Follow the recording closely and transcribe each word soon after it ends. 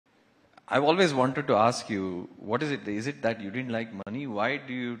I've always wanted to ask you, what is it? Is it that you didn't like money? Why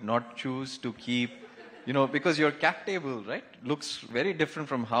do you not choose to keep, because your cap table, right, looks very different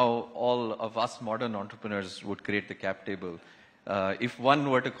from how all of us modern entrepreneurs would create the cap table. If one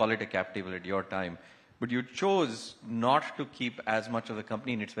were to call it a cap table at your time, but you chose not to keep as much of the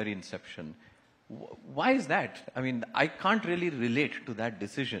company in its very inception. Why is that? I mean, I can't really relate to that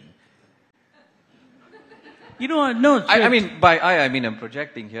decision. No. I mean, I mean, I'm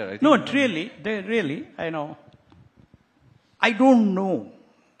projecting here. I think No, really, I don't know.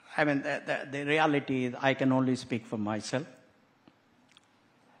 I mean, the reality is I can only speak for myself.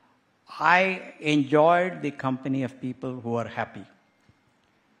 I enjoyed the company of people who are happy.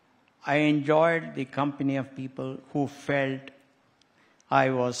 I enjoyed the company of people who felt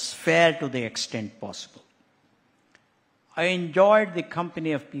I was fair to the extent possible. I enjoyed the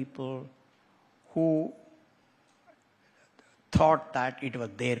company of people who thought that it was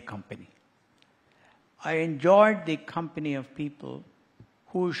their company. I enjoyed the company of people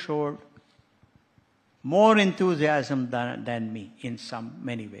who showed more enthusiasm than me in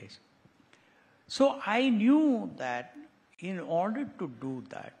many ways. So I knew that in order to do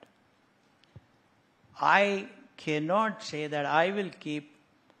that, I cannot say that I will keep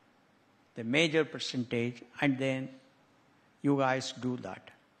the major percentage and then you guys do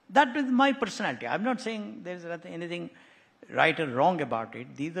that. That is my personality. I'm not saying there's anything right or wrong about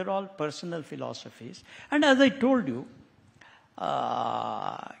it. These are all personal philosophies. And as I told you,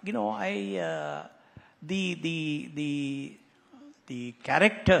 the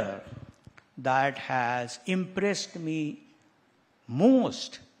character that has impressed me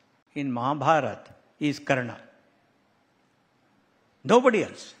most in Mahabharata is Karna. Nobody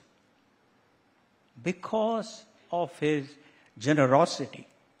else. Because of his generosity.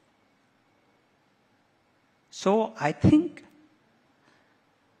 So I think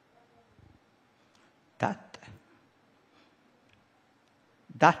that's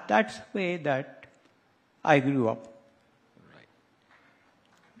the way that I grew up.